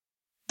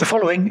The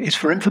following is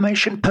for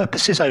information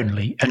purposes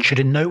only and should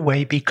in no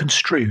way be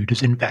construed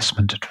as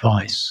investment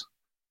advice.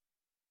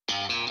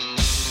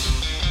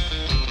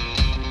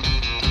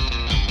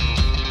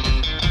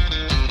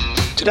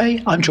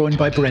 Today, I'm joined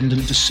by Brendan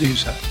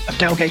D'Souza of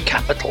Dowgate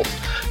Capital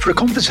for a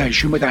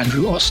conversation with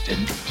Andrew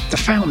Austin, the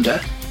founder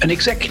and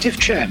executive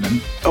chairman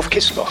of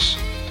Kistos.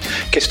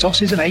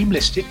 Kistos is an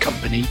AIM-listed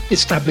company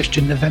established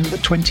in November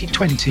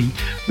 2020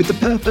 with the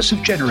purpose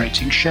of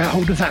generating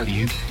shareholder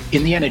value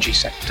in the energy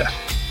sector.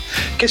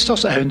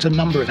 Kistos owns a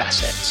number of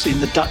assets in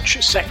the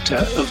Dutch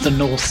sector of the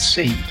North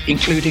Sea,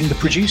 including the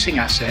producing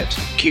asset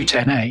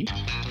Q10A.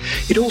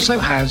 It also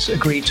has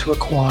agreed to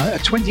acquire a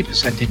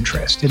 20%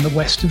 interest in the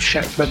West of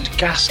Shetland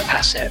gas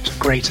asset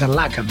Greater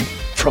Laggan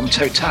from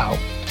Total.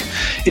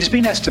 It has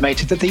been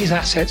estimated that these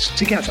assets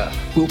together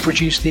will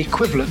produce the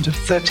equivalent of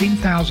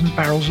 13,000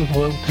 barrels of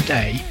oil per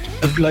day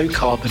of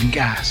low-carbon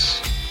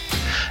gas.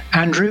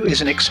 Andrew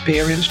is an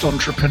experienced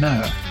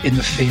entrepreneur in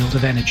the field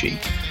of energy,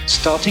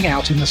 starting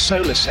out in the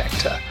solar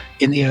sector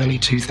in the early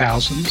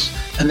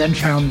 2000s and then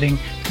founding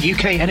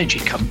UK energy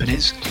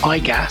companies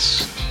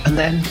iGas and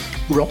then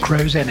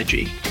Rockrose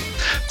Energy.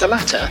 The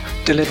latter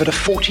delivered a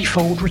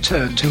 40-fold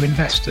return to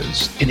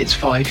investors in its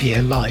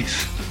 5-year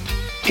life.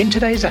 In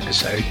today's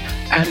episode,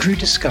 Andrew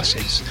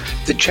discusses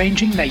the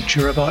changing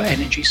nature of our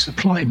energy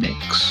supply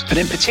mix, and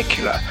in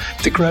particular,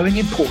 the growing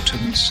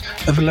importance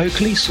of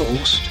locally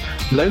sourced,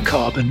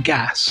 low-carbon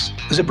gas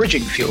as a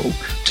bridging fuel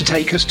to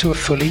take us to a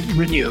fully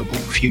renewable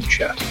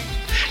future.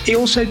 He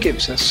also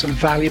gives us some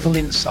valuable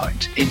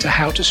insight into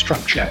how to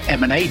structure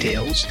M&A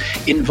deals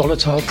in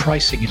volatile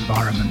pricing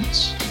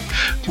environments.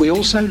 We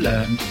also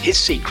learn his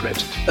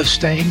secret of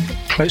staying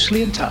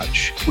closely in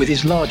touch with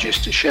his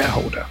largest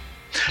shareholder.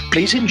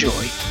 Please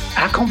enjoy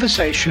our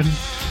conversation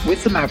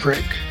with the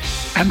Maverick,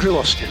 Andrew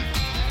Austin.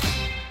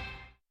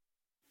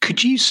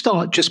 Could you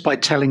start just by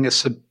telling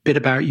us a bit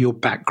about your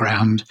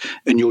background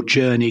and your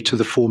journey to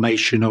the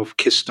formation of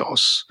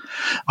Kistos?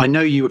 I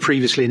know you were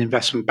previously in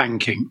investment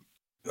banking.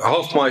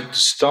 Half my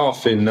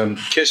staff in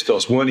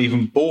Kistos weren't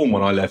even born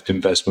when I left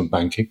investment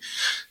banking.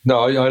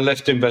 No, I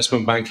left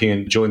investment banking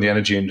and joined the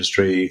energy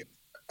industry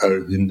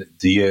in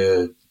the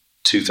year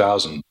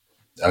 2000.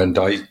 And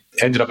I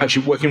ended up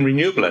actually working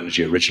renewable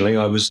energy originally.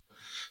 I was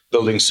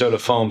building solar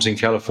farms in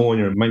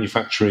California and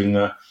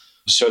manufacturing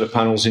solar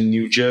panels in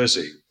New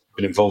Jersey.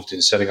 Been involved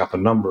in setting up a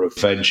number of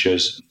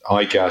ventures,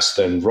 iGas,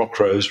 then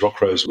Rockrose.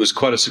 Rockrose was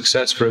quite a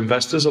success for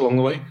investors along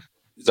the way.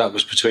 That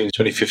was between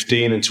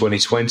 2015 and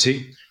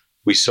 2020.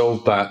 We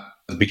sold that at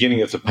the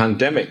beginning of the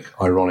pandemic,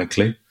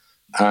 ironically,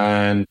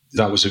 and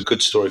that was a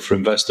good story for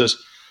investors.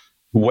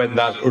 When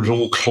that had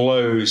all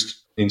closed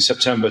in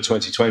September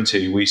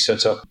 2020, we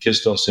set up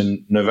Kistos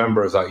in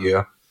November of that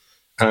year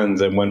and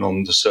then went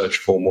on the search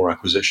for more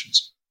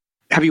acquisitions.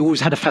 Have you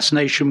always had a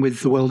fascination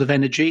with the world of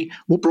energy?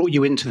 What brought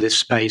you into this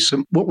space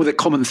and what were the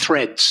common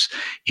threads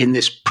in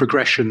this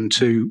progression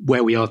to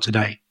where we are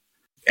today?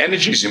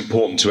 Energy is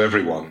important to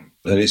everyone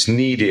and it's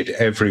needed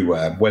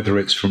everywhere, whether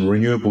it's from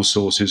renewable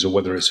sources or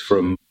whether it's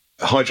from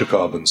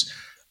hydrocarbons.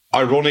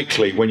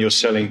 Ironically, when you're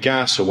selling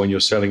gas or when you're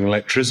selling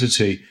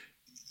electricity,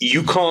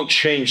 you can't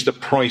change the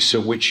price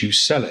at which you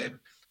sell it.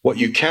 What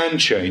you can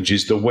change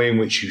is the way in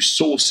which you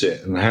source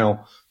it and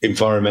how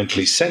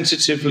environmentally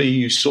sensitively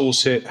you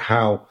source it,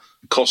 how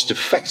cost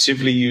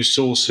effectively you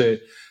source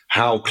it,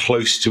 how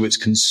close to its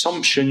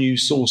consumption you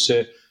source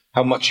it,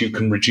 how much you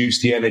can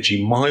reduce the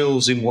energy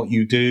miles in what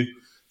you do.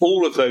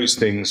 All of those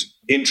things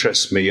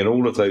interest me, and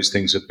all of those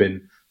things have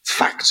been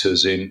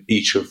factors in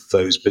each of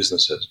those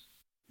businesses.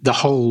 The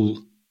whole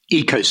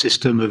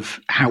ecosystem of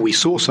how we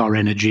source our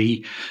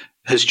energy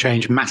has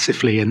changed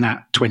massively in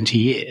that 20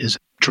 years,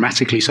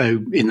 dramatically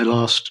so in the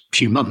last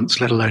few months,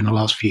 let alone the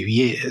last few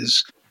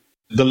years.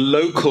 The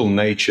local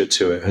nature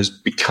to it has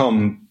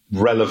become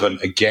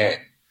relevant again.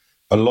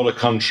 A lot of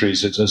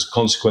countries, as a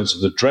consequence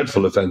of the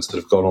dreadful events that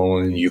have gone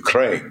on in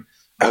Ukraine,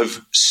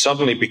 have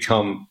suddenly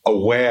become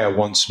aware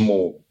once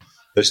more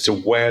as to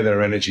where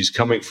their energy is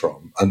coming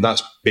from. And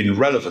that's been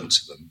relevant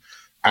to them.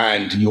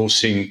 And you're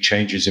seeing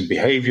changes in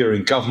behavior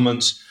in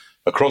governments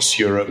across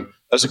Europe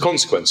as a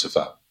consequence of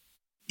that.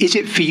 Is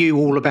it for you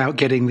all about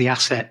getting the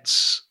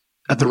assets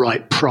at the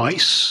right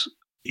price?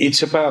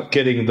 It's about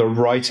getting the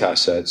right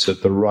assets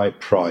at the right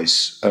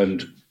price.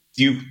 And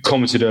you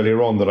commented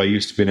earlier on that I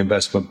used to be an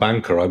investment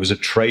banker. I was a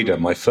trader.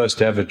 My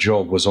first ever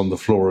job was on the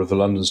floor of the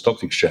London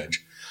Stock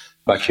Exchange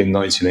back in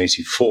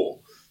 1984.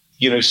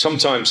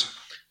 Sometimes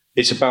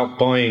it's about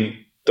buying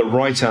the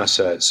right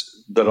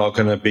assets that are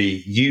going to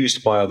be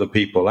used by other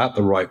people at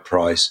the right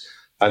price.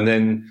 And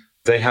then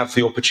they have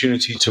the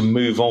opportunity to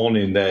move on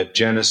in their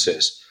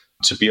genesis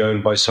to be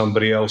owned by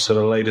somebody else at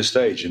a later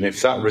stage. And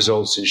if that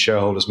results in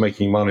shareholders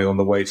making money on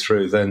the way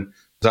through, then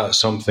that's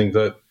something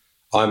that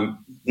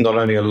I'm not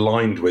only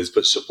aligned with,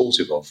 but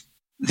supportive of.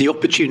 The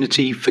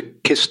opportunity for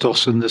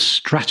Kistos and the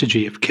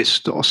strategy of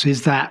Kistos,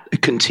 is that a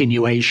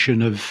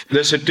continuation of...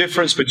 There's a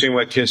difference between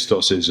where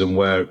Kistos is and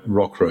where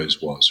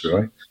Rockrose was,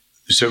 right?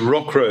 So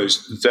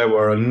Rockrose, there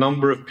were a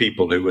number of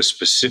people who were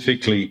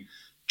specifically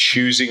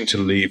choosing to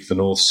leave the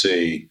North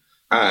Sea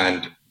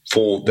and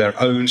for their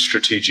own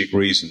strategic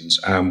reasons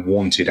and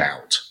wanted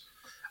out.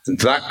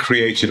 That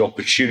created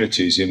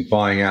opportunities in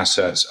buying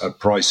assets at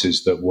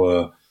prices that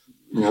were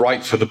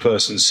right for the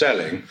person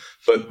selling,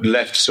 but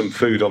left some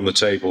food on the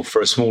table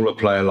for a smaller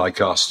player like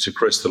us to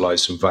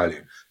crystallize some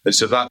value. And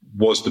so that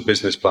was the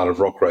business plan of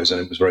Rockrose, and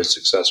it was very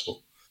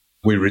successful.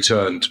 We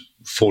returned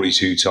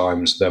 42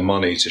 times their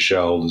money to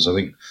shareholders. I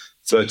think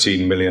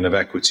 13 million of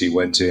equity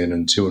went in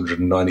and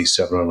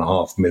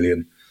 297.5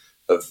 million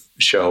of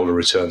shareholder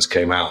returns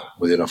came out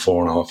within a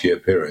 4.5 year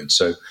period.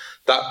 So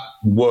that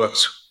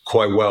worked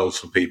quite well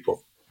for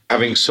people.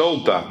 Having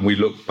sold that, we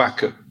looked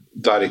back at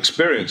that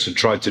experience and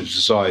tried to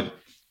decide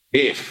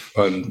if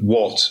and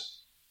what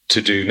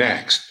to do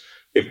next.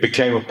 It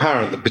became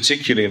apparent that,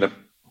 particularly in a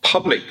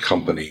public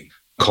company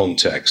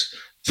context,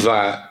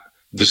 that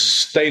the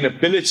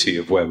sustainability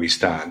of where we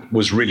stand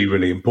was really,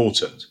 really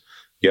important.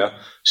 Yeah.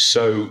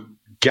 So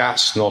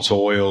gas, not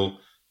oil,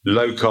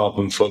 low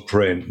carbon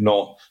footprint,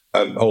 not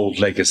old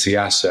legacy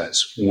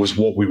assets, was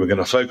what we were going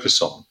to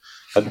focus on.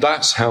 And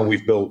that's how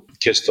we've built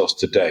Kistos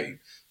today.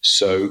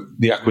 So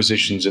the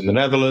acquisitions in the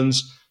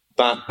Netherlands,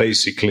 that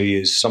basically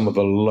is some of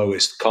the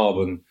lowest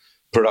carbon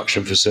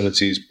production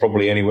facilities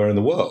probably anywhere in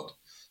the world.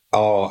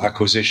 Our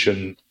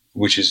acquisition,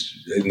 which is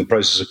in the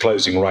process of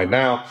closing right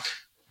now,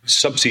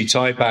 subsea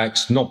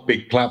tiebacks, not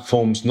big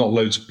platforms, not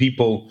loads of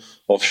people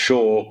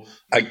offshore.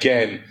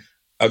 Again,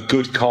 a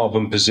good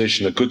carbon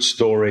position, a good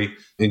story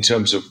in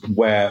terms of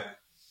where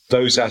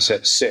those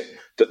assets sit,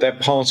 that they're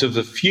part of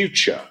the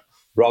future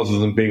rather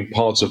than being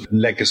part of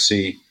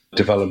legacy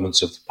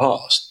developments of the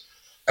past.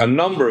 A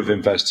number of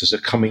investors are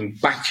coming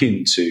back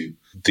into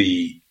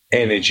the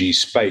energy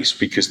space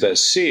because they're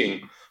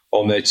seeing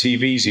on their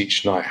TVs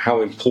each night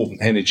how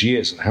important energy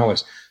is and how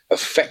it's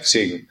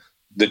affecting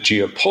the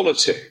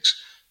geopolitics,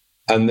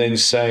 and then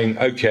saying,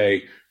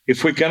 okay,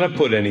 if we're going to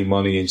put any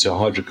money into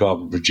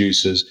hydrocarbon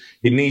producers,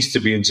 it needs to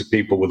be into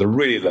people with a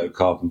really low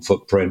carbon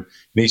footprint.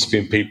 It needs to be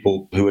in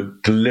people who are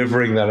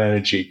delivering that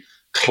energy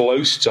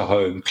close to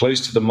home,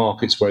 close to the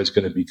markets where it's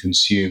going to be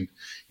consumed,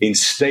 in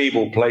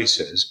stable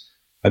places.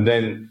 And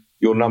then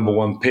your number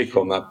one pick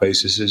on that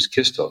basis is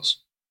Kistos.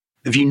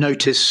 Have you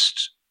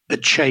noticed a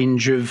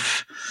change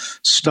of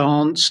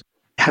stance?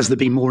 Has there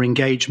been more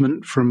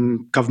engagement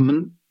from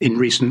government in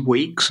recent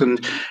weeks?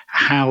 And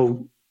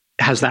how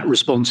has that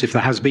response, if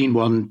there has been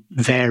one,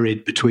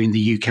 varied between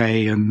the UK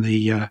and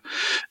the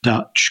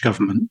Dutch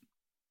government?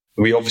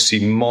 We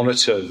obviously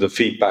monitor the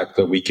feedback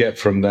that we get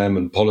from them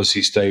and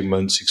policy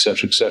statements, et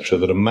cetera,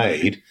 that are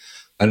made,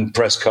 and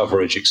press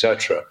coverage,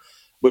 etc.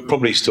 We're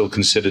probably still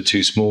considered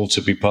too small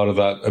to be part of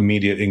that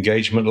immediate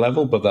engagement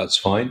level, but that's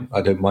fine.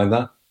 I don't mind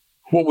that.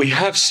 What we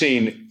have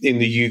seen in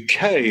the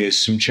UK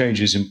is some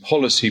changes in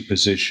policy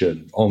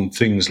position on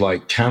things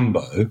like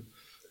Cambo,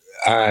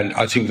 and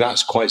I think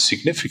that's quite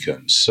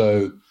significant.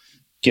 So,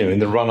 in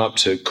the run-up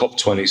to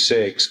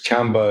COP26,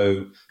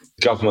 Cambo,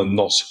 government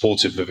not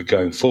supportive of it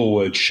going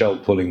forward, Shell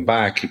pulling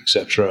back,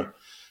 etc.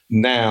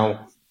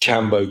 Now,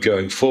 Cambo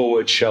going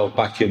forward, Shell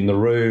back in the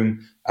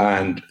room,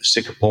 and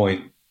Siccar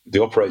Point,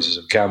 the operators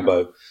of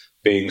Cambo,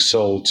 being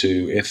sold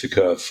to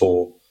Ithaca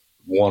for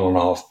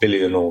 $1.5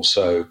 billion or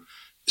so.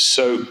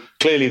 So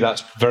clearly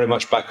that's very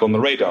much back on the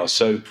radar.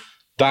 So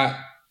that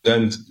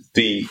and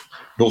the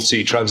North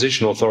Sea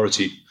Transition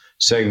Authority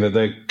saying that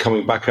they're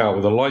coming back out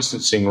with a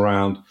licensing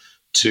round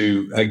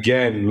to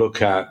again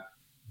look at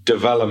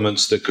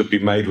developments that could be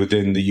made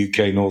within the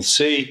UK North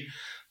Sea,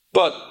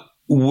 but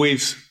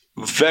with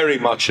very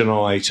much an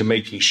eye to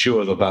making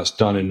sure that that's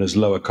done in as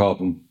low a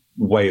carbon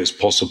way as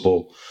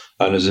possible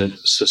and as a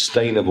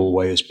sustainable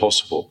way as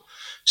possible.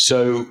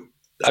 So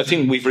I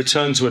think we've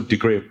returned to a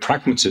degree of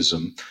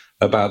pragmatism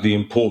about the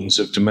importance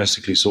of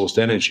domestically sourced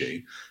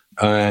energy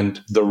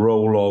and the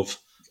role of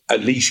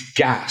at least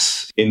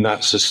gas in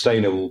that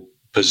sustainable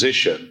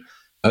position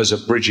as a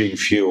bridging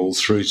fuel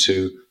through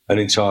to an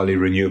entirely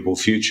renewable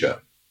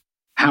future.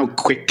 How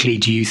quickly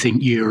do you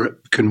think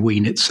Europe can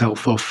wean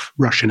itself off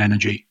Russian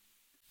energy?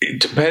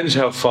 It depends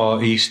how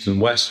far east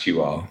and west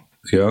you are.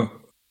 Yeah,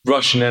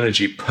 Russian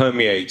energy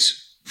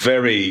permeates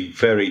very,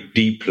 very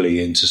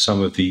deeply into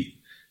some of the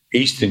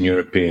Eastern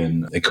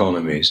European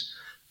economies.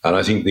 And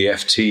I think the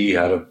FT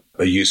had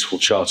a useful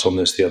chart on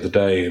this the other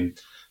day, and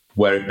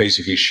where it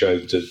basically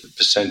showed the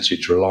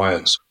percentage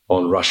reliance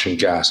on Russian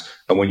gas.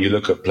 And when you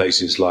look at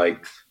places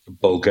like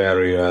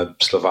Bulgaria,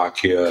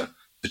 Slovakia,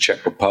 the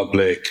Czech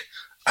Republic,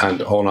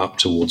 and on up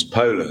towards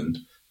Poland,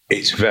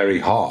 it's very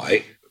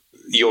high.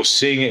 You're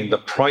seeing it in the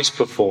price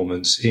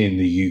performance in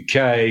the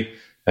UK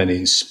and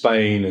in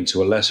Spain, and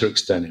to a lesser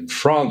extent in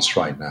France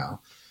right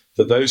now,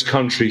 that those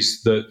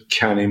countries that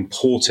can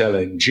import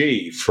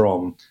LNG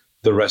from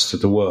the rest of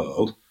the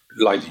world,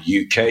 like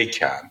the UK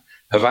can,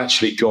 have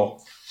actually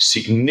got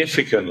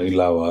significantly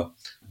lower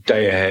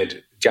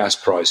day-ahead gas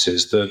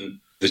prices than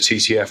the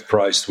TTF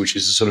price, which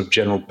is a sort of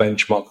general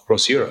benchmark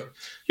across Europe.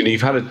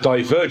 You've had a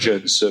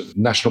divergence of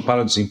national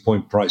balancing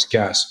point price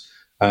gas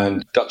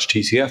and Dutch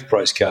TTF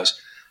price gas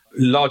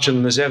larger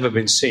than has ever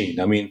been seen.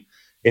 I mean,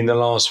 in the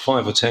last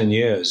 5 or 10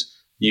 years,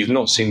 you've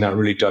not seen that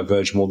really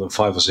diverge more than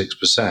 5 or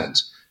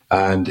 6%.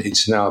 And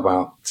it's now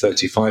about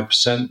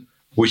 35%,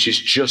 which is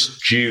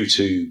just due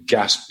to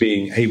gas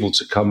being able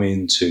to come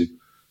into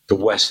the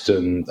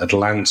Western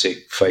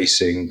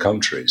Atlantic-facing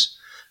countries.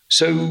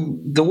 So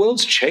the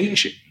world's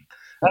changing.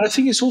 And I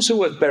think it's also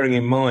worth bearing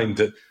in mind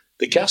that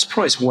the gas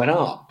price went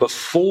up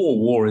before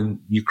war in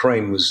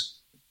Ukraine was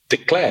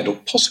declared or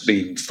possibly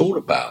even thought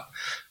about.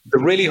 The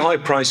really high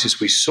prices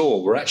we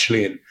saw were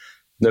actually in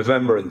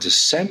November and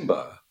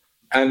December.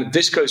 And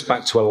this goes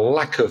back to a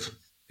lack of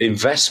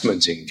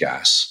investment in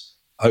gas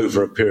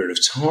over a period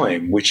of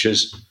time, which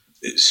has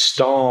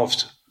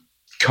starved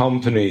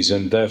companies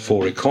and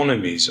therefore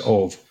economies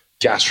of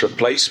gas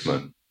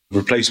replacement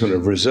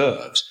of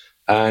reserves.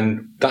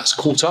 And that's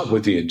caught up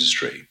with the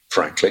industry,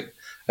 frankly.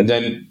 And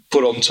then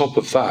put on top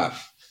of that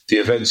the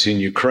events in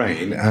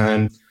Ukraine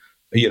and,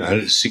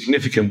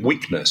 significant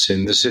weakness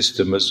in the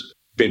system has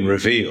been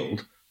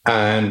revealed.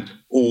 And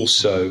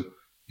also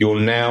you're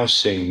now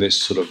seeing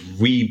this sort of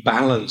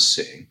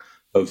rebalancing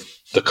of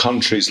the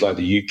countries like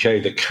the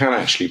UK that can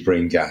actually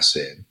bring gas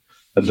in,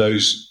 and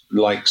those,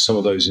 like some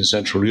of those in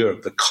Central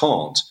Europe, that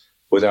can't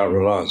without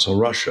reliance on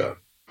Russia.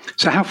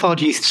 So how far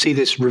do you see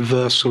this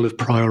reversal of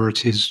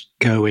priorities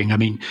going? I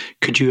mean,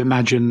 could you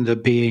imagine there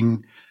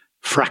being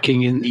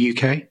fracking in the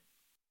UK?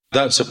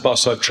 That's a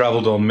bus I've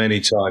travelled on many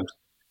times.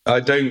 I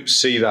don't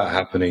see that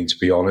happening, to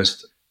be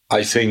honest.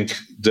 I think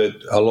that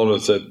a lot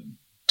of the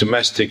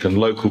domestic and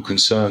local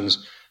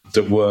concerns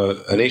that were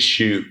an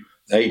issue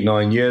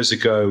 8-9 years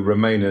ago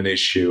remain an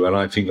issue, and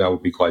I think that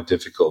would be quite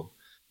difficult.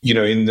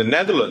 In the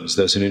Netherlands,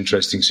 there's an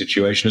interesting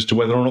situation as to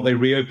whether or not they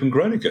reopen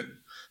Groningen.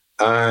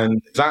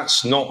 And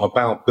that's not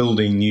about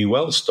building new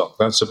well stock.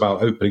 That's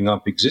about opening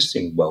up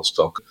existing well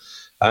stock.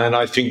 And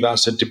I think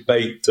that's a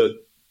debate that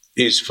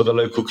is for the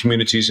local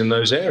communities in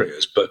those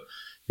areas. But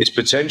it's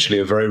potentially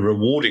a very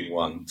rewarding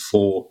one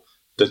for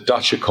the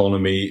Dutch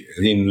economy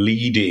in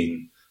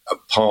leading a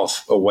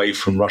path away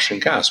from Russian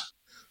gas.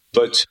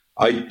 But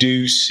I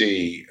do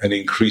see an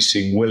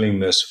increasing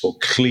willingness for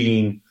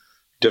clean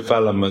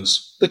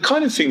developments, the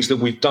kind of things that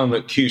we've done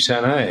at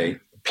Q10A,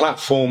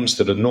 platforms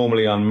that are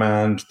normally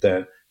unmanned,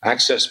 they're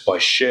accessed by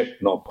ship,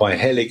 not by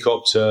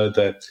helicopter.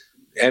 The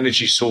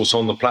energy source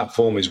on the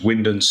platform is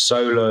wind and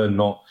solar,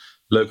 not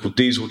local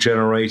diesel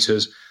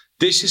generators.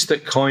 This is the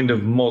kind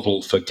of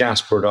model for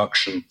gas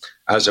production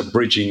as a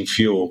bridging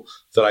fuel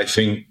that I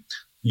think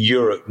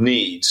Europe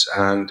needs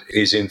and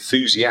is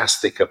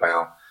enthusiastic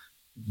about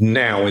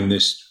now in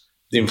this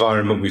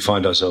environment we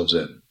find ourselves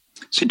in.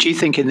 So do you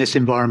think in this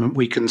environment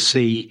we can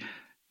see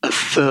a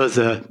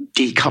further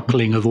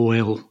decoupling of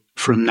oil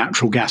from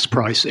natural gas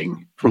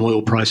pricing, from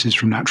oil prices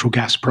from natural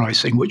gas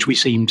pricing, which we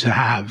seem to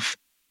have?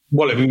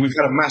 Well, we've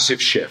had a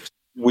massive shift.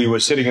 We were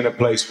sitting in a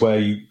place where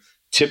you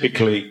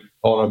typically,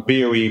 on a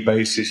BOE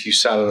basis, you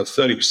sat at a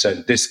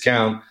 30%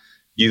 discount.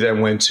 You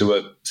then went to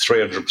a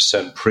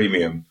 300%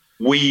 premium.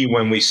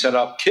 When we set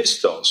up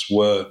Kistos,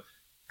 were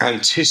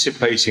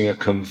anticipating a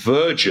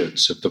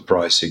convergence of the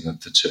pricing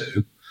of the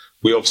two.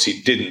 We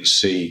obviously didn't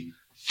see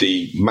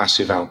the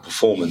massive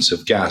outperformance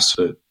of gas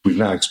that we've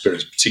now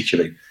experienced,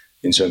 particularly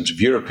in terms of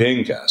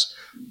European gas.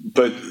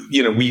 But,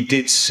 we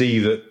did see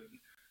that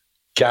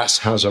gas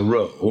has a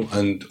role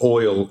and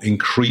oil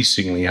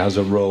increasingly has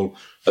a role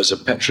as a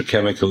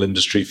petrochemical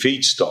industry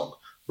feedstock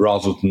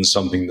rather than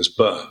something that's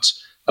burnt.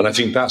 And I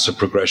think that's a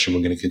progression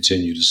we're going to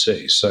continue to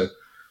see. So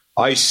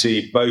I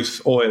see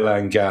both oil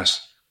and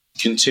gas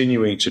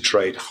continuing to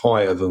trade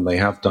higher than they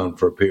have done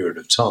for a period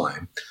of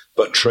time,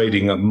 but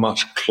trading at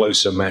much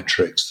closer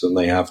metrics than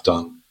they have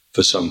done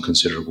for some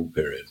considerable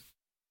period.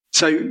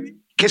 So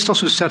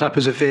Kistos was set up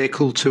as a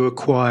vehicle to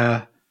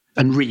acquire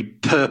and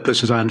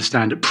repurpose, as I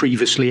understand it,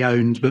 previously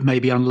owned but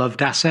maybe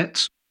unloved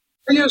assets?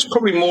 Yeah, it's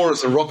probably more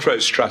as the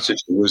Rockroad strategy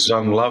was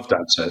unloved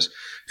assets.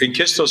 In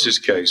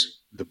Kistos' case,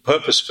 the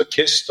purpose for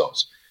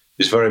Kistos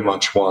is very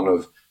much one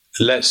of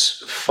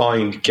let's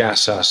find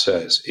gas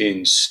assets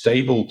in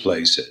stable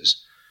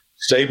places,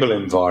 stable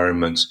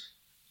environments,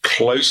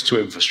 close to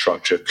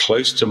infrastructure,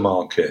 close to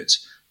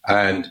markets,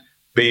 and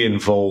be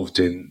involved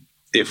in,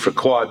 if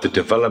required, the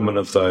development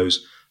of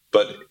those,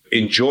 but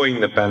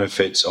enjoying the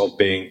benefits of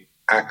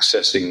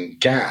accessing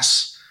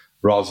gas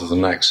rather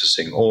than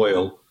accessing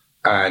oil,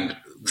 and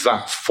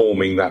that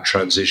forming that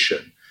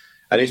transition.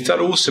 And if that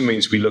also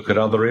means we look at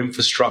other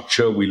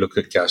infrastructure, we look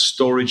at gas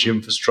storage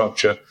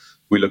infrastructure,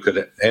 we look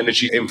at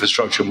energy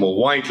infrastructure more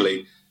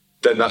widely,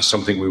 then that's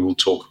something we will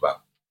talk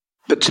about.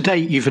 But to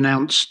date, you've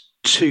announced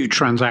 2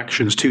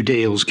 transactions, 2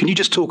 deals. Can you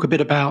just talk a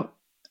bit about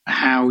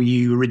how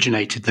you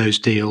originated those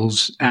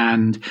deals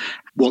and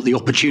what the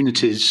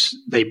opportunities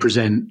they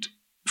present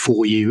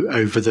for you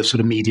over the sort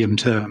of medium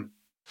term?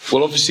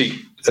 Well, obviously,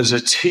 as a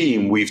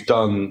team, we've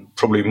done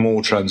probably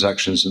more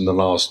transactions in the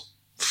last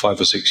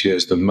 5 or 6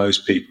 years than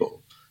most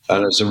people.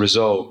 And as a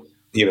result,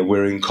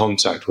 we're in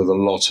contact with a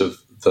lot of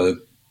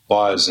the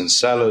buyers and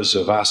sellers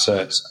of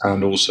assets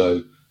and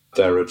also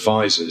their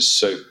advisors.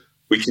 So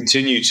we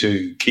continue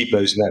to keep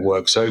those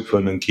networks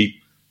open and keep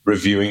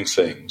reviewing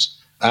things.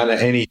 And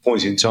at any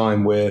point in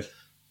time, we're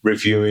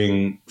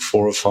reviewing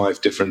 4 or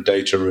 5 different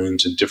data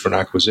rooms and different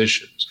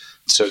acquisitions.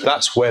 So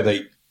that's where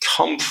they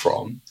come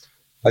from.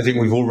 I think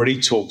we've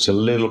already talked a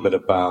little bit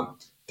about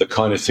the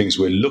kind of things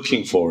we're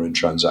looking for in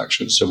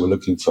transactions. So we're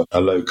looking for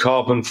a low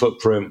carbon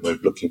footprint. We're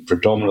looking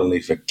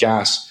predominantly for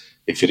gas.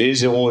 If it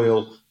is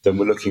oil, then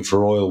we're looking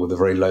for oil with a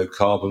very low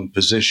carbon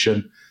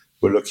position.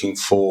 We're looking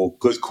for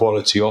good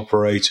quality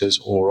operators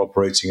or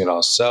operating it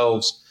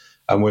ourselves.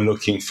 And we're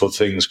looking for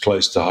things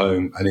close to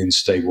home and in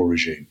stable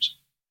regimes.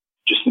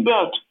 Just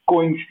about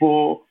going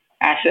for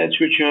assets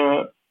which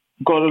are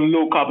got a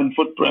low carbon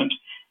footprint,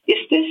 is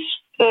this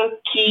a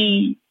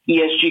key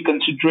ESG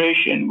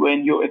consideration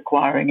when you're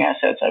acquiring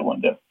assets, I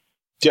wonder?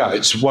 Yeah,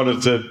 it's one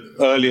of the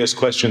earliest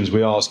questions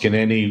we ask in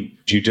any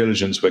due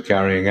diligence we're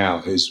carrying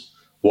out is,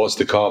 what's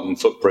the carbon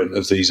footprint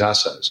of these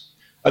assets?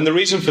 And the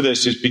reason for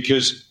this is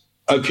because,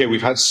 okay,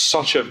 we've had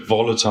such a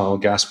volatile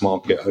gas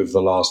market over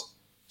the last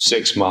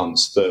 6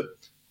 months that,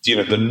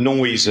 the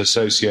noise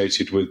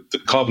associated with the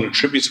carbon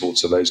attributable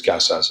to those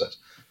gas assets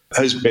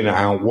has been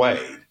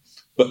outweighed.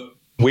 But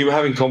we were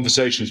having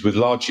conversations with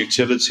large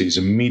utilities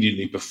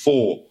immediately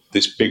before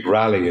this big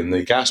rally in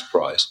the gas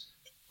price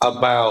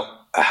about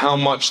how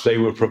much they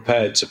were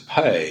prepared to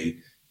pay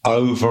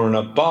over and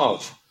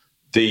above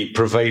the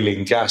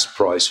prevailing gas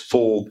price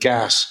for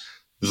gas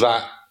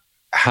that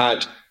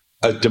had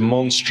a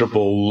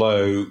demonstrable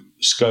low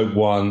Scope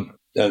 1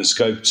 and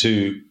Scope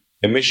 2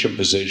 emission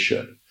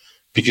position.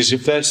 Because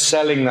if they're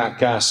selling that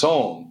gas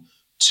on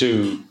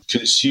to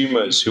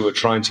consumers who are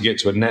trying to get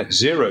to a net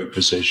zero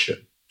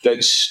position,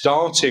 then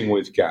starting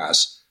with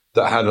gas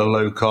that had a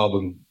low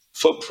carbon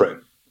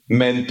footprint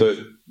meant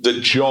that the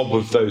job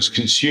of those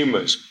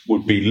consumers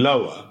would be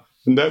lower,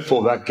 and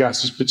therefore that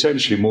gas is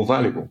potentially more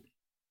valuable.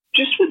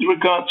 Just with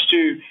regards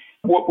to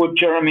what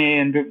Jeremy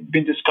and we've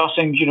been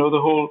discussing,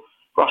 the whole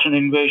Russian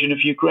invasion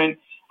of Ukraine,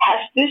 has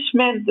this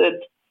meant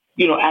that,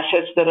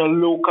 assets that are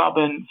low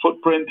carbon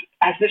footprint,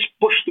 has this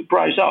pushed the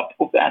price up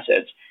of the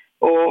assets,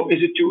 or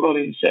is it too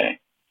early to say?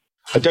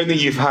 I don't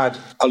think you've had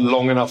a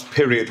long enough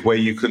period where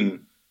you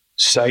can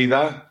say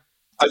that.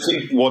 I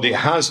think what it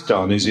has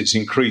done is it's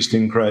increased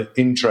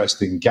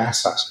interest in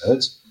gas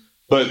assets,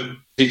 but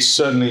it's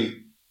certainly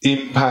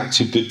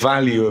impacted the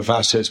value of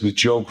assets with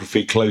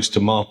geography close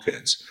to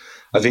markets.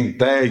 I think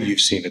there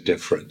you've seen a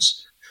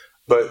difference.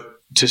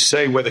 But to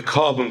say where the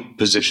carbon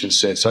position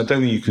sits, I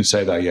don't think you can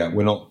say that yet.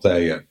 We're not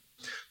there yet.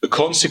 The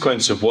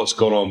consequence of what's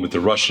gone on with the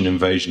Russian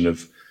invasion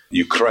of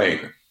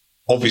Ukraine,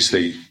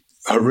 obviously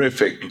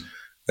horrific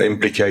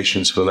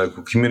implications for the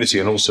local community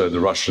and also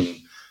the Russian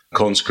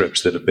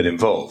conscripts that have been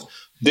involved.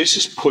 This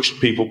has pushed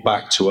people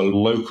back to a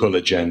local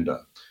agenda.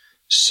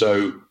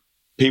 So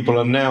people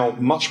are now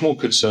much more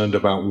concerned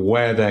about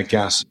where their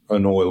gas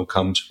and oil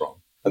comes from.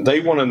 And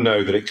they want to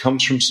know that it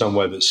comes from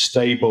somewhere that's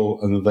stable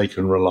and that they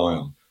can rely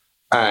on.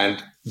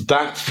 And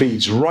that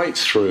feeds right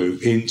through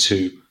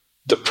into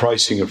the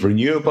pricing of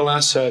renewable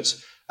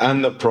assets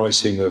and the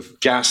pricing of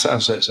gas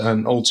assets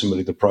and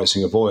ultimately the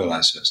pricing of oil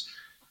assets.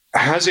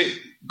 Has it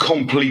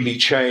completely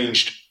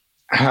changed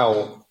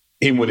how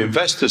inward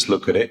investors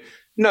look at it?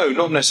 No,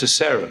 not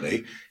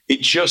necessarily.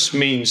 It just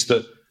means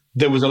that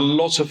there was a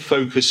lot of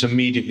focus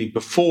immediately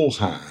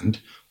beforehand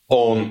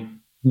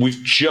on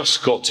we've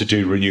just got to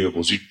do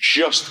renewables. We've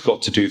just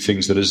got to do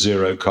things that are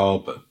zero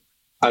carbon.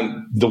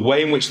 And the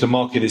way in which the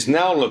market is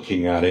now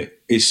looking at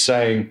it is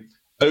saying,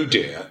 oh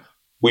dear,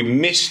 we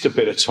missed a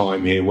bit of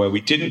time here where we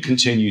didn't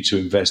continue to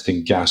invest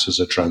in gas as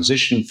a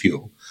transition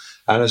fuel.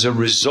 And as a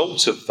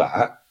result of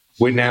that,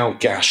 we're now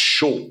gas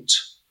short.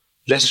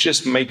 Let's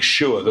just make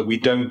sure that we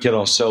don't get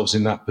ourselves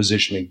in that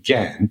position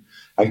again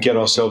and get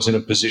ourselves in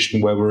a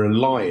position where we're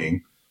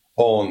relying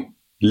on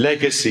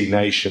legacy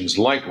nations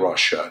like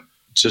Russia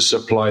to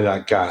supply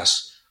that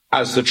gas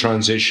as the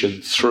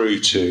transition through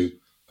to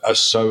a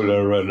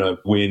solar and a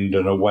wind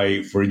and a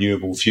wave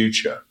renewable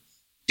future.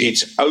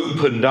 It's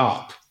opened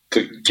up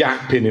the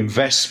gap in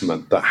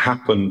investment that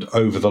happened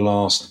over the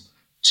last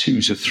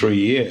 2 to 3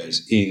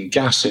 years in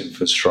gas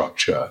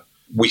infrastructure.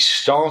 We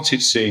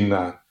started seeing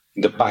that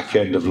in the back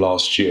end of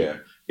last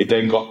year. It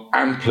then got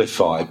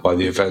amplified by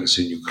the events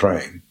in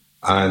Ukraine.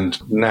 And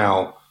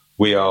now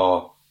we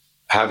are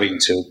having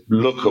to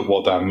look at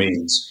what that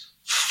means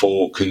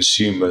for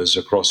consumers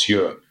across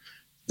Europe.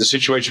 The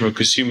situation for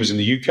consumers in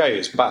the UK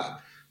is bad.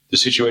 The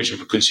situation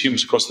for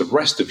consumers across the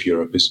rest of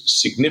Europe is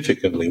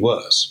significantly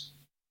worse.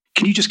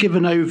 Can you just give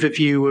an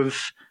overview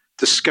of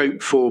the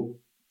scope for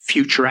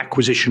future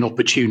acquisition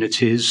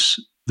opportunities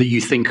that you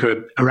think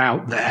are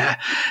out there?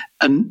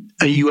 And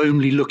are you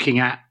only looking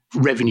at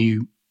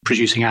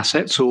revenue-producing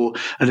assets, and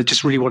I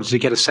just really wanted to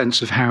get a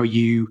sense of how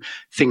you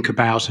think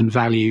about and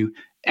value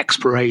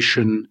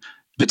exploration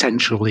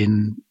potential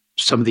in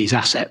some of these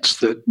assets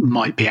that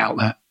might be out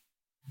there?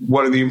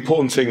 One of the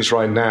important things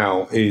right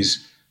now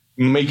is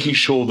making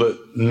sure that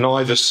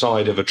neither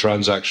side of a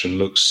transaction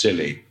looks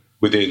silly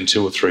within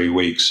 2 or 3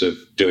 weeks of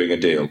doing a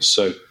deal.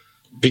 So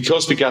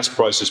because the gas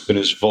price has been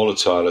as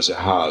volatile as it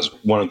has,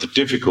 one of the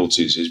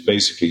difficulties is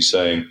basically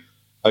saying,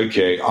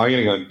 okay, I'm going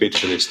to go and bid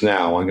for this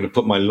now. I'm going to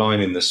put my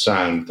line in the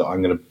sand that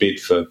I'm going to bid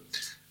for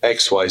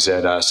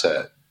XYZ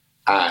asset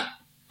at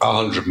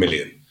 100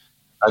 million.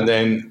 And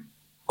then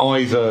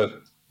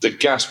either the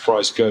gas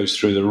price goes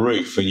through the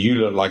roof and you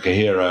look like a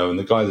hero and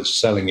the guy that's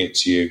selling it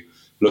to you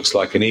looks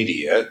like an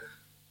idiot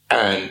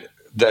and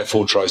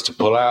therefore tries to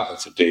pull out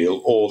of the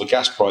deal, or the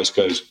gas price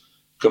goes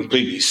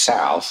completely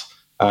south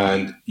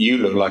and you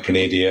look like an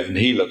idiot and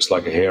he looks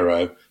like a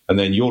hero, and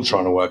then you're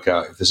trying to work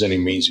out if there's any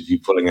means of you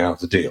pulling out of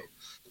the deal.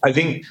 I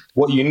think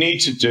what you need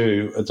to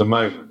do at the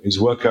moment is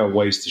work out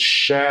ways to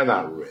share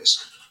that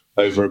risk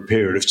over a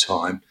period of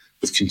time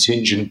with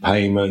contingent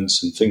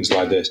payments and things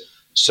like this,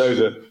 so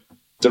that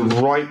the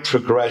right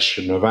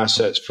progression of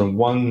assets from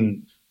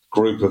one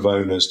group of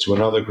owners to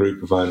another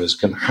group of owners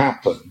can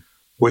happen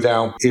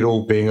without it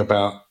all being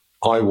about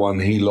I won,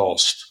 he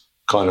lost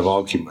kind of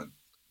argument.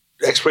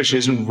 Exploration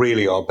isn't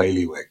really our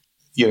bailiwick.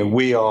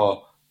 We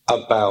are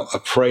about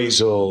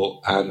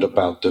appraisal and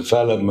about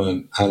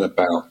development and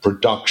about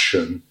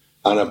production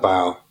and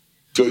about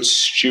good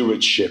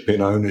stewardship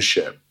in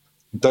ownership.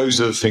 Those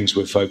are the things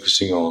we're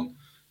focusing on.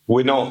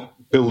 We're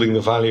not building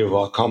the value of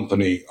our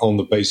company on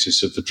the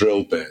basis of the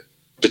drill bit,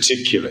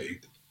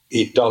 particularly.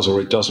 It does or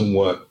it doesn't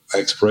work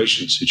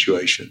exploration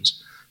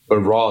situations, but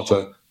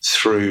rather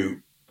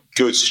through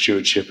good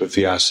stewardship of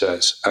the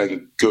assets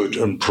and good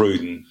and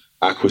prudent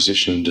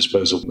acquisition and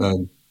disposal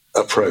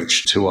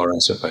approach to our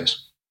asset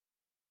base.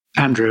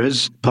 Andrew,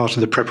 as part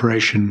of the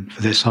preparation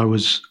for this, I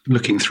was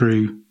looking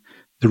through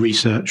the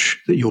research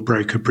that your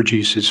broker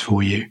produces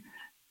for you.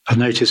 I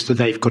noticed that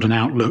they've got an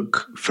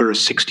outlook for a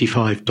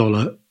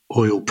 $65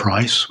 oil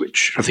price,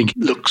 which I think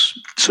looks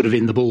sort of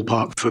in the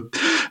ballpark for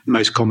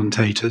most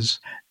commentators.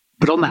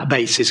 But on that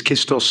basis,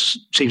 Kistos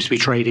seems to be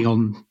trading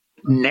on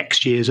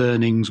next year's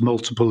earnings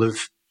multiple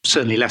of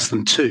certainly less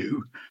than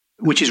 2,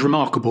 which is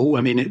remarkable.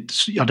 I mean,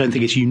 I don't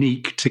think it's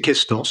unique to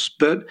Kistos,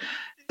 but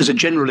as a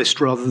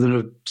generalist rather than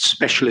a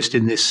specialist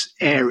in this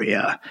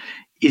area,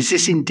 is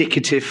this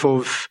indicative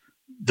of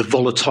the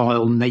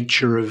volatile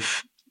nature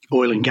of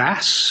oil and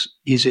gas?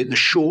 Is it the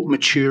short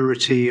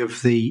maturity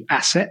of the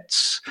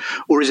assets?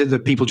 Or is it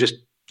that people just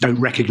don't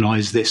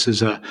recognize this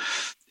as an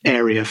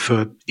area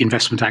for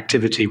investment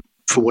activity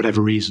for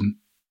whatever reason?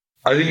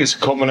 I think it's a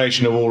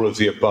combination of all of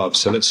the above.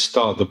 So let's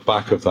start at the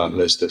back of that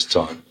list this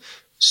time.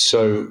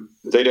 So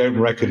they don't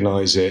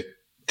recognize it.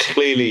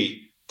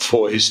 Clearly,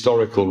 for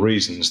historical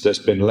reasons, there's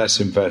been less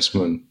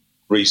investment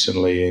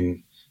recently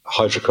in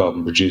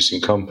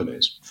hydrocarbon-producing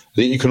companies. I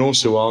think you can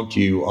also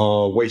argue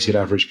our weighted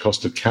average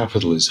cost of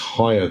capital is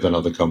higher than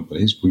other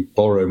companies. We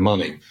borrow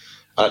money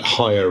at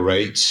higher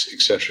rates,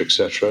 et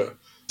cetera,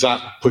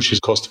 That pushes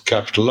cost of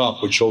capital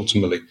up, which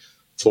ultimately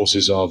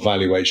forces our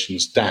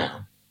valuations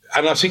down.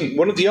 And I think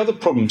one of the other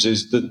problems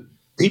is that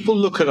people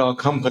look at our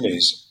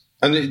companies,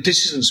 and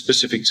this isn't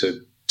specific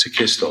to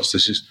Kistos,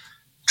 this is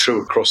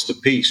true across the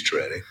piece,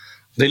 really.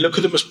 They look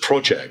at them as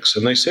projects,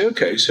 and they say,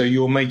 okay, so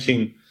you're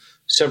making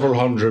several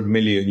 €100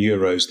 million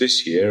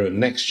this year, and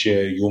next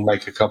year you'll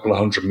make a couple of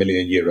 €100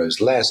 million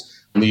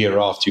less, and the year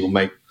after you'll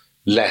make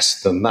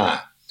less than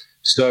that.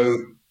 So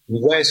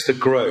where's the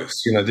growth?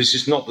 This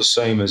is not the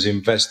same as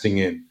investing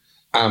in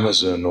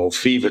Amazon or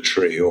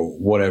Fevertree or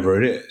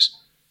whatever it is.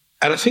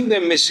 And I think they're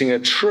missing a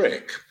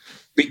trick,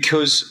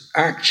 because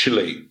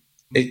actually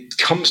it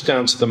comes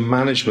down to the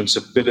management's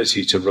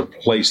ability to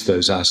replace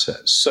those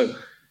assets. So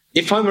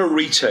if I'm a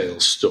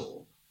retail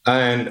store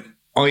and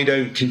I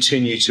don't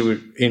continue to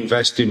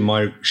invest in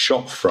my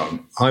shop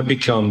front, I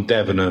become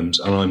Debenhams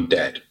and I'm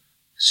dead.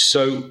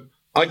 So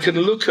I can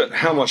look at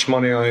how much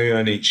money I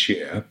earn each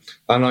year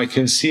and I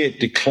can see it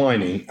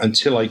declining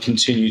until I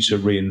continue to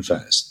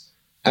reinvest.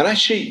 And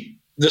actually,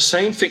 the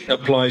same thing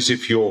applies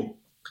if you're,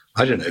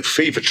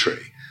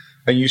 Fevertree,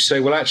 and you say,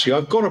 well, actually,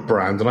 I've got a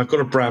brand and I've got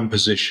a brand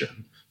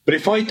position, but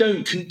if I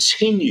don't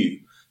continue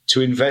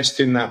to invest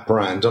in that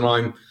brand and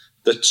I'm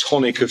the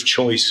tonic of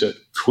choice at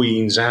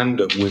Queen's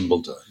and at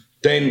Wimbledon,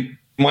 then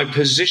my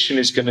position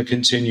is going to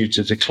continue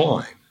to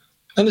decline.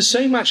 And the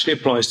same actually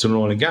applies to an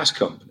oil and gas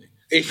company.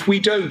 If we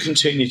don't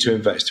continue to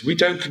invest, if we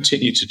don't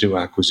continue to do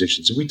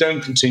acquisitions, if we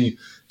don't continue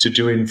to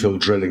do infill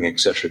drilling, et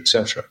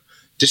cetera,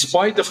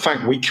 despite the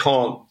fact we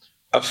can't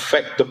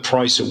affect the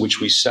price at which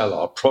we sell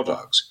our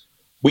products,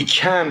 we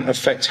can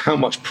affect how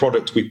much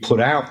product we put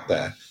out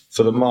there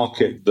for the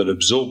market that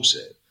absorbs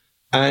it.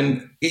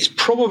 And it's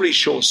probably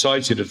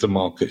short-sighted of the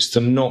markets to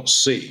not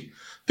see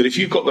that if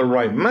you've got the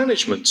right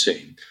management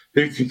team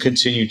who can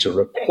continue to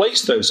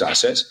replace those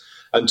assets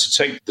and to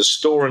take the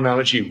store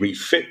analogy,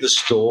 refit the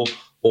store,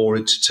 or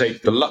to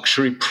take the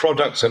luxury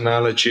product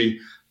analogy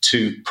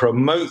to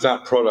promote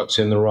that product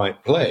in the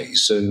right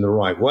place, in the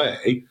right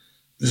way,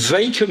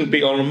 they can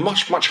be on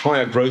much, much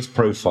higher growth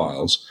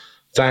profiles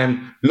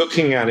than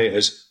looking at it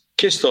as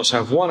Kistos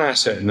have one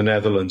asset in the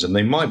Netherlands and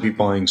they might be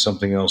buying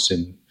something else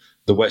in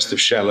the west of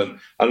Shell, and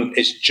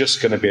it's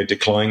just going to be a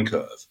decline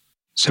curve.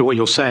 So what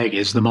you're saying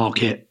is the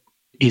market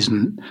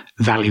isn't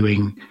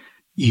valuing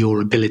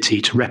your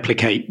ability to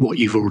replicate what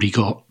you've already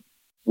got.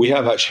 We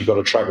have actually got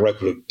a track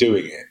record of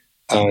doing it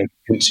and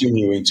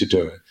continuing to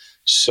do it.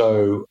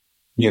 So,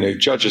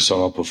 judge us on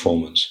our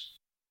performance.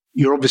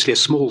 You're obviously a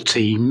small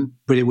team,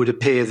 but it would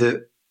appear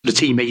that the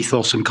team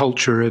ethos and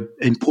culture are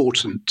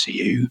important to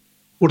you.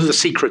 What are the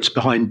secrets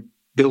behind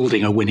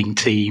building a winning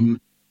team?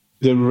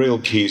 The real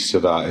keys to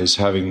that is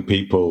having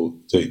people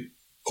that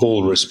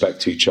all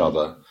respect each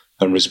other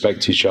and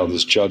respect each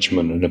other's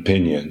judgment and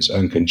opinions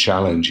and can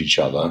challenge each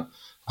other.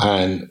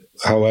 And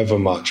however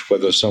much,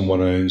 whether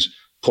someone owns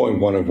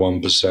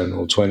 0.1%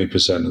 or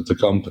 20% of the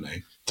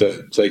company,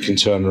 that they can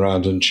turn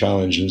around and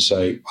challenge and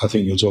say, I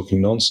think you're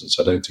talking nonsense.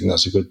 I don't think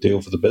that's a good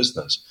deal for the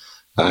business.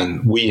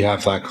 And we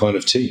have that kind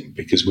of team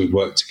because we've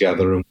worked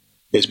together and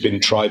it's been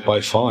tried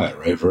by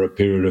fire over a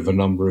period of a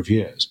number of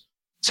years.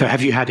 So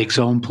have you had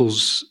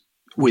examples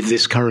with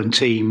this current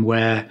team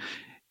where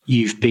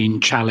you've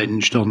been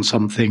challenged on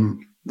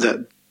something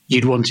that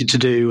you'd wanted to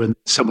do and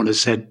someone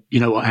has said, you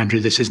know what, Andrew,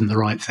 this isn't the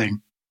right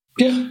thing?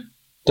 Yeah,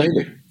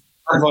 daily.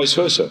 And vice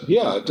versa.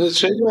 Yeah,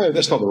 say, no,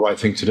 that's not the right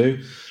thing to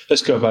do.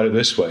 Let's go about it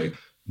this way.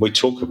 We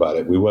talk about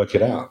it. We work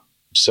it out.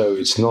 So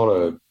it's not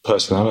a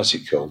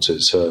personality cult.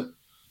 It's a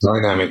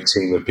dynamic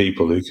team of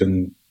people who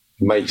can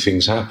make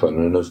things happen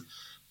and have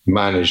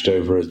managed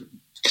over a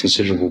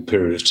considerable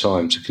period of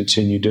time to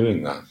continue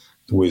doing that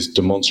with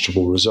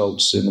demonstrable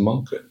results in the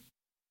market.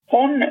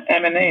 On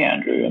M&A,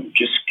 Andrew, I'm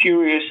just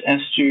curious as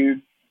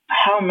to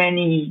how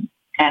many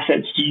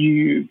assets do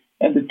you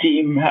and the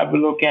team have a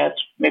look at,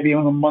 maybe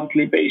on a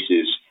monthly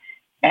basis,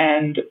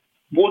 and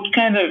what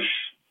kind of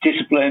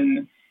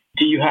discipline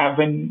do you have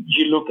when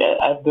you look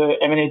at the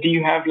M&A? Do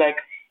you have like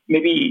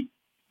maybe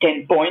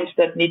 10 points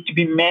that need to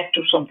be met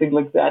or something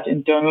like that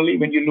internally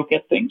when you look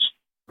at things?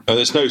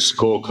 There's no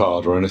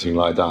scorecard or anything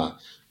like that.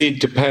 It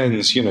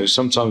depends.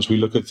 Sometimes we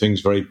look at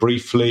things very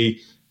briefly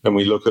and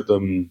we look at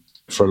them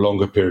for a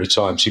longer period of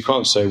time. So you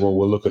can't say, well,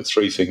 we'll look at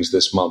 3 things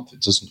this month.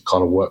 It doesn't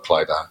kind of work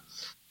like that.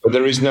 But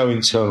there is no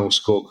internal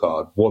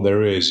scorecard. What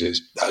there is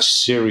a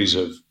series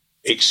of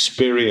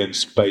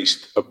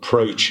experience-based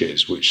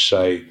approaches which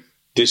say,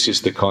 this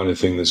is the kind of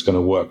thing that's going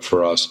to work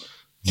for us.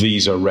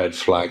 These are red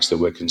flags that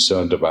we're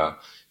concerned about.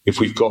 If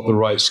we've got the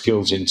right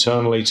skills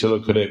internally to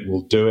look at it,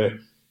 we'll do it.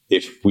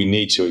 If we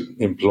need to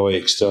employ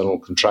external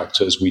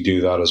contractors, we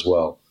do that as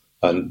well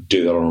and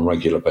do that on a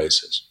regular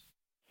basis.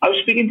 I was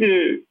speaking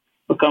to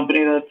a company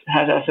that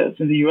has assets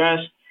in the US,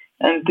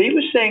 and they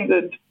were saying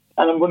that,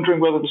 and I'm wondering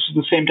whether this is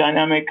the same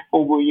dynamic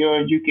over here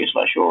in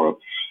UK/Europe,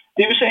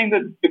 they were saying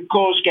that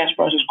because gas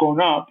prices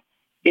gone up,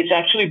 it's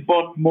actually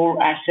brought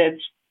more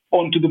assets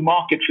onto the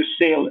market for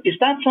sale. Is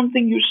that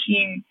something you're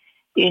seeing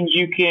in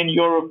UK and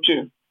Europe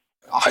too?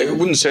 I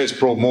wouldn't say it's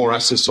brought more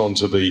assets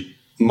onto the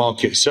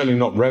market, certainly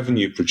not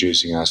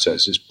revenue-producing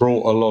assets. It's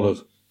brought a lot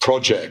of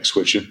projects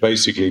which have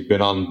basically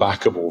been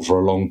unbackable for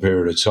a long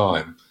period of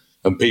time,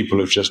 and people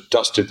have just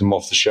dusted them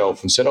off the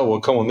shelf and said, oh,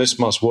 well, come on, this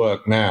must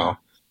work now.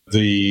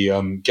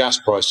 The gas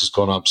price has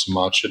gone up so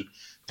much. And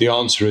the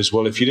answer is,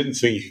 well, if you didn't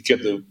think you could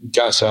get the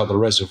gas out of the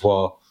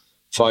reservoir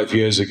 5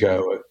 years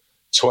ago at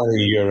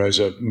 20 euros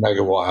a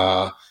megawatt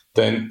hour,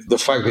 then the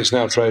fact that it's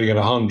now trading at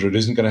 100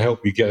 isn't going to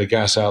help you get the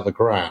gas out of the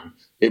ground.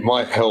 It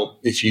might help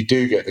if you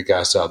do get the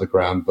gas out of the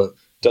ground, but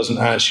doesn't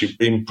actually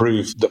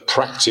improve the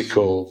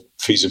practical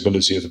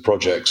feasibility of the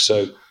project.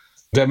 So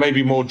there may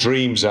be more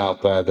dreams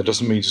out there. That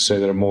doesn't mean to say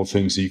there are more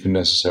things that you can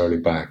necessarily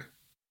back.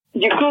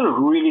 You've got a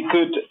really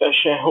good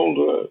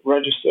shareholder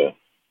register.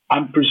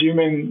 I'm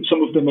presuming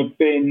some of them have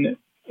been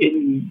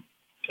in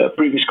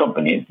previous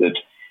companies that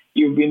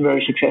you've been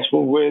very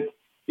successful with,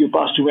 your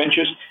past 2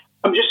 ventures.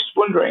 I'm just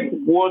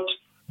wondering, what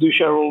do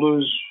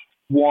shareholders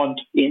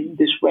want in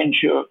this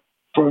venture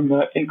from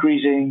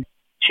increasing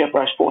share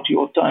price 40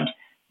 odd times?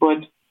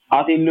 But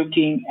are they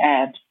looking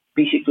at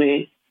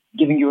basically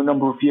giving you a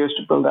number of years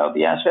to build out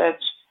the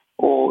assets?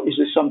 Or is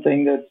this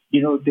something that,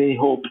 they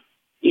hope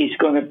is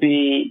going to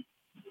be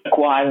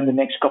acquired in the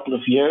next couple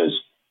of years?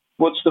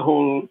 What's the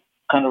whole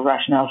kind of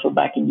rationale for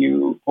backing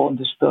you on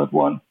this third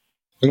one?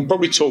 I can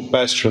probably talk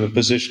best from the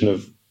position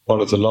of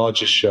one of the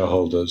largest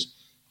shareholders.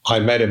 I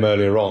met him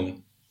earlier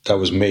on. That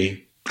was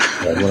me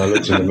when I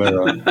looked in the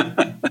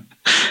mirror.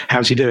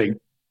 How's he doing?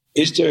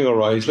 He's doing all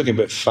right. He's looking a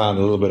bit fat, a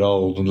little bit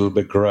old, and a little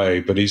bit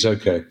grey, but he's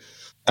okay.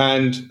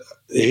 And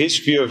his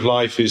view of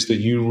life is that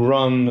you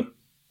run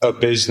a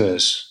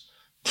business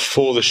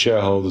for the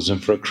shareholders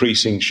and for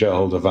increasing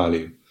shareholder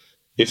value.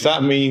 If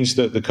that means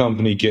that the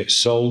company gets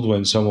sold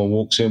when someone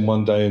walks in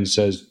one day and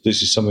says,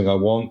 this is something I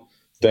want,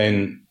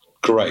 then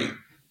great.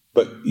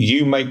 But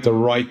you make the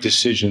right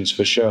decisions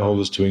for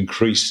shareholders to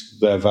increase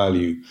their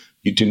value.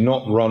 You do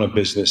not run a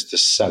business to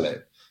sell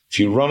it. If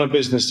you run a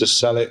business to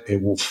sell it,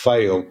 it will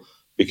fail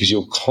because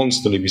you'll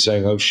constantly be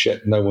saying, oh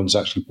shit, no one's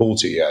actually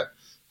bought it yet.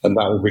 And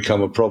that will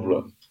become a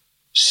problem.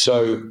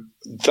 So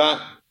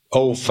that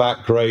old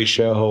fat grey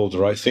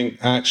shareholder, I think,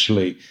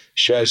 actually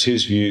shares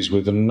his views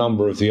with a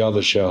number of the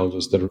other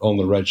shareholders that are on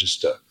the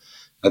register.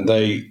 And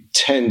they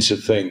tend to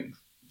think,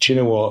 do you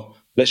know what?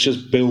 Let's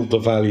just build the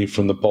value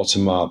from the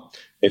bottom up.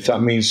 If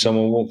that means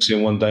someone walks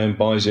in one day and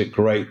buys it,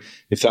 great.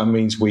 If that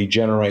means we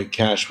generate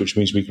cash, which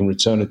means we can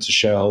return it to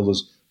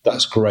shareholders,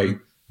 that's great.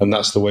 And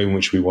that's the way in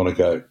which we want to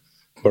go.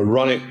 But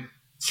run it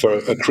for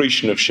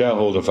accretion of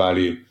shareholder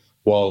value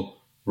while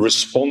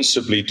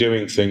responsibly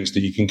doing things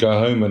that you can go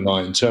home at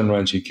night and turn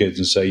around to your kids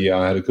and say, yeah,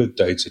 I had a good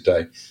day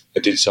today. I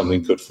did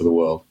something good for the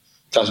world.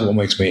 That's what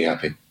makes me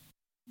happy.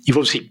 You've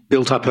obviously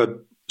built up a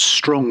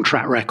strong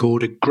track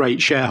record, a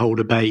great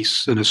shareholder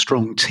base, and a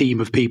strong team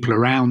of people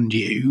around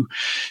you.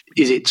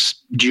 Is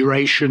its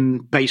duration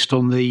based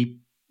on the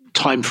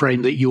time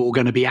frame that you're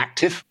going to be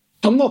active?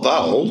 I'm not that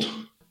old.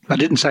 I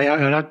didn't say,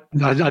 I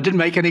didn't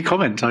make any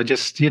comment. I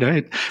just,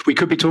 we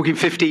could be talking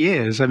 50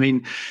 years. I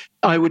mean,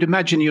 I would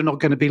imagine you're not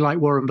going to be like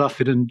Warren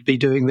Buffett and be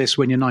doing this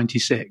when you're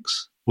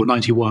 96 or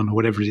 91 or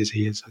whatever it is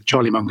he is.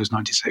 Charlie Munger's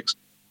 96.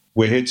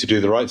 We're here to do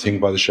the right thing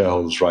by the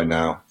shareholders right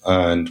now,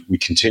 and we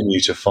continue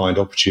to find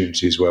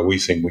opportunities where we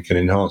think we can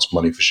enhance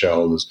money for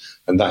shareholders,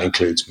 and that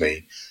includes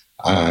me.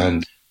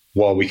 And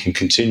while we can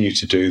continue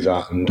to do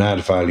that and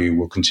add value,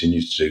 we'll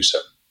continue to do so.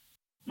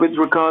 With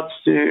regards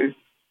to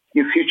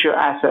your future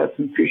assets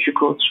and future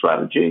growth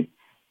strategy,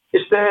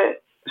 is there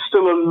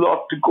still a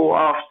lot to go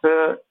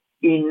after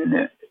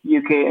in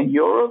UK and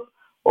Europe,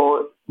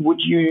 or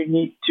would you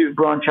need to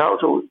branch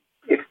out, or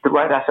if the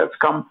right assets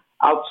come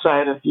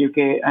outside of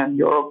UK and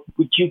Europe,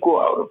 would you go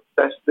out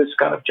of this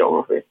kind of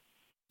geography?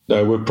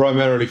 No, we're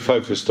primarily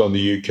focused on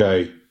the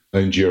UK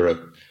and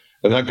Europe.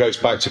 And that goes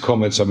back to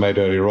comments I made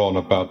earlier on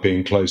about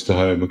being close to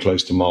home and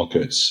close to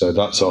markets. So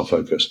that's our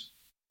focus.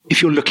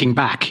 If you're looking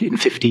back in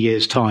 50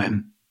 years'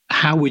 time,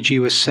 how would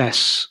you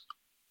assess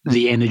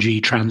the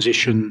energy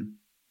transition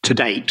to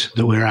date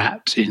that we're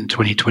at in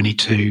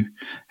 2022?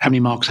 How many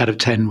marks out of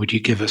 10 would you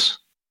give us?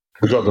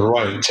 We've got the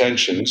right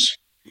intentions.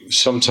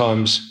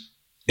 Sometimes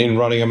in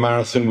running a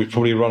marathon, we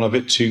probably run a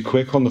bit too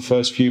quick on the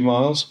first few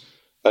miles.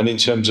 And in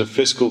terms of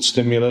fiscal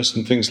stimulus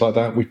and things like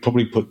that, we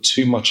probably put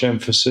too much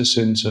emphasis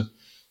into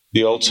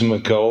the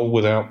ultimate goal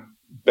without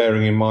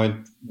bearing in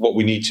mind what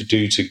we need to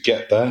do to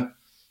get there.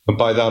 And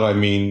by that, I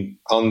mean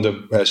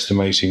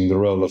underestimating the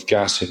role of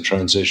gas in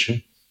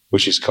transition,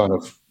 which is kind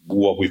of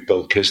what we've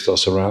built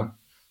Kistos around.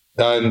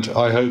 And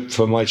I hope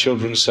for my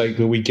children's sake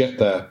that we get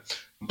there.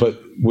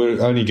 But we're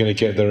only going to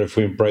get there if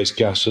we embrace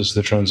gas as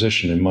the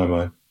transition, in my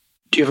mind.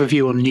 Do you have a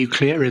view on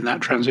nuclear in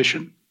that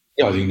transition?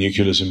 Yeah, I think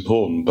nuclear is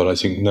important, but I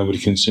think nobody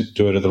can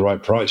do it at the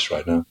right price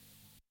right now.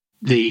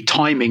 The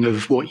timing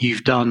of what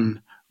you've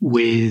done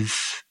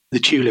with the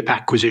Tulip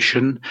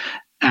acquisition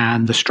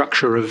and the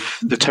structure of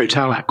the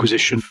Total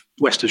acquisition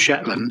west of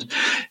Shetland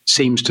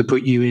seems to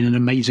put you in an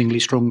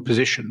amazingly strong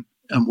position,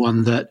 and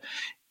one that,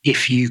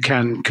 if you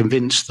can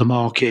convince the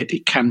market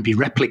it can be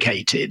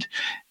replicated,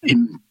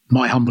 in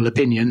my humble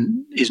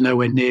opinion, is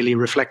nowhere nearly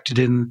reflected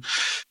in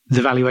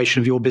the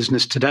valuation of your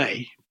business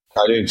today.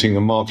 I don't think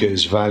the market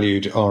has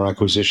valued our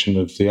acquisition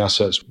of the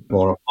assets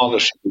or our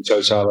partnership with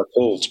Total at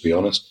all, to be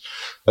honest.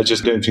 I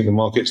just don't think the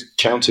market's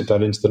counted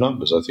that into the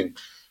numbers. I think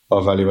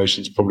our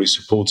valuation's probably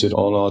supported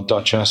on our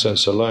Dutch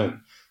assets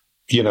alone.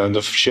 And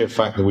the sheer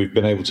fact that we've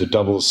been able to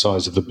double the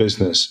size of the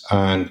business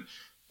and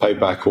pay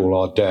back all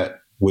our debt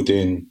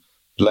within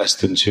less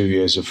than 2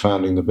 years of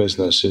founding the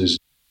business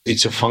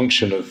it's a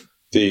function of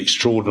the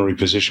extraordinary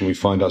position we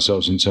find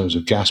ourselves in terms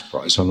of gas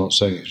price. I'm not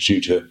saying it's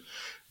due to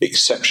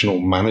exceptional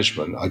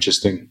management. I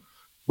just think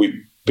we've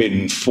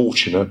been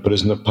fortunate, but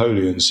as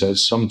Napoleon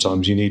says,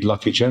 sometimes you need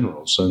lucky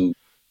generals. And,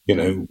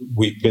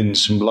 we've been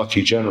some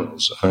lucky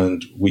generals,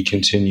 and we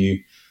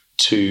continue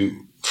to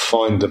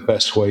find the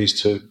best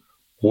ways to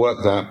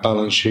work that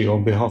balance sheet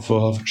on behalf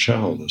of our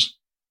shareholders.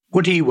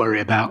 What do you worry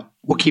about?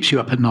 What keeps you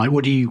up at night?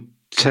 What do you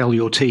tell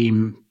your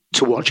team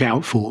to watch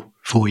out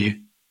for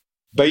you?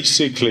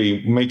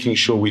 Basically, making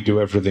sure we do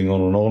everything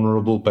on an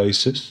honourable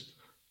basis,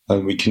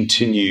 and we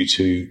continue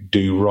to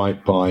do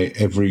right by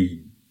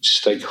every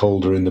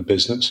stakeholder in the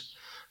business,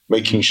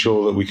 making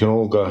sure that we can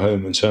all go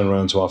home and turn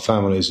around to our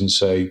families and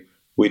say,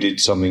 we did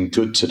something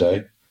good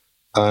today,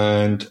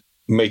 and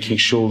making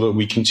sure that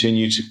we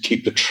continue to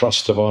keep the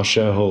trust of our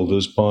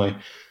shareholders by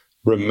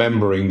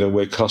remembering that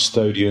we're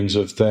custodians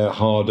of their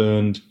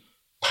hard-earned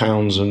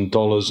pounds and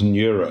dollars and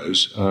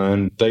euros,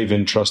 and they've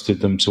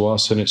entrusted them to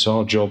us, and it's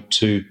our job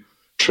to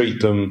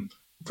treat them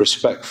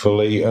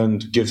respectfully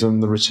and give them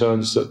the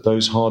returns that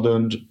those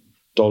hard-earned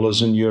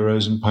dollars and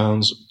euros and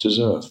pounds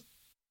deserve.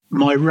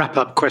 My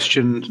wrap-up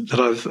question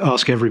that I've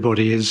asked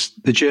everybody is,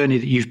 the journey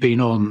that you've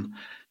been on,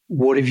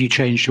 what have you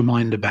changed your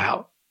mind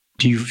about?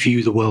 Do you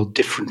view the world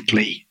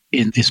differently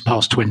in this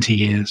past 20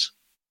 years?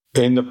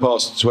 In the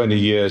past 20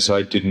 years,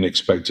 I didn't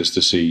expect us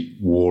to see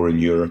war in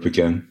Europe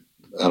again,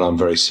 and I'm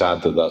very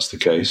sad that that's the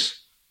case.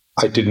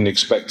 I didn't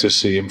expect to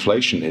see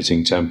inflation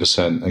hitting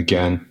 10%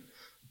 again,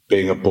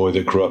 being a boy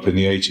that grew up in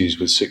the 80s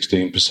with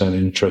 16%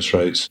 interest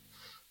rates.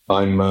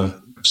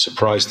 I'm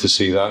surprised to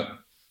see that.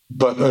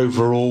 But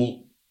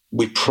overall,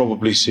 we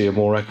probably see a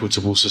more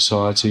equitable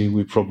society.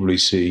 We probably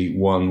see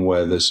one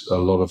where there's a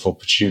lot of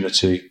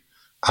opportunity,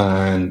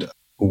 and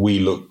we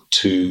look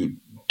to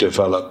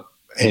develop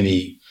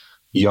any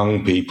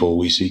young people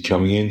we see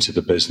coming into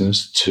the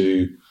business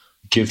to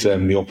give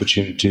them the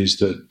opportunities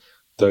that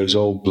those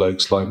old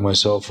blokes like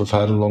myself have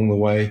had along the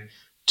way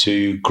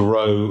to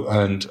grow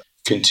and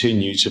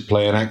continue to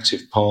play an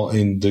active part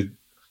in the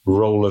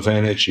role of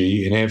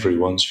energy in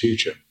everyone's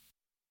future.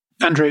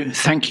 Andrew,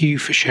 thank you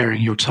for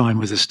sharing your time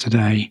with us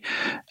today.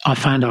 I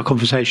found our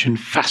conversation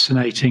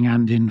fascinating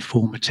and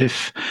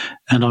informative,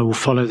 and I will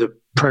follow the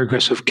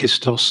progress of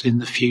Kistos in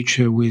the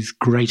future with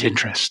great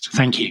interest.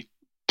 Thank you.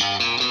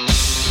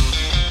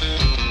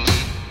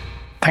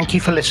 Thank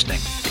you for listening.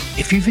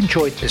 If you've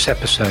enjoyed this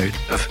episode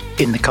of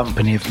In the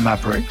Company of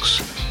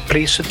Mavericks,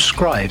 please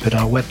subscribe at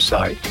our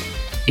website,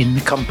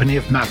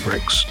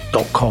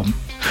 inthecompanyofmavericks.com,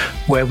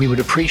 where we would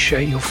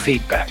appreciate your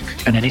feedback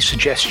and any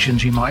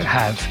suggestions you might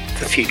have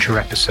for future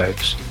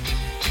episodes.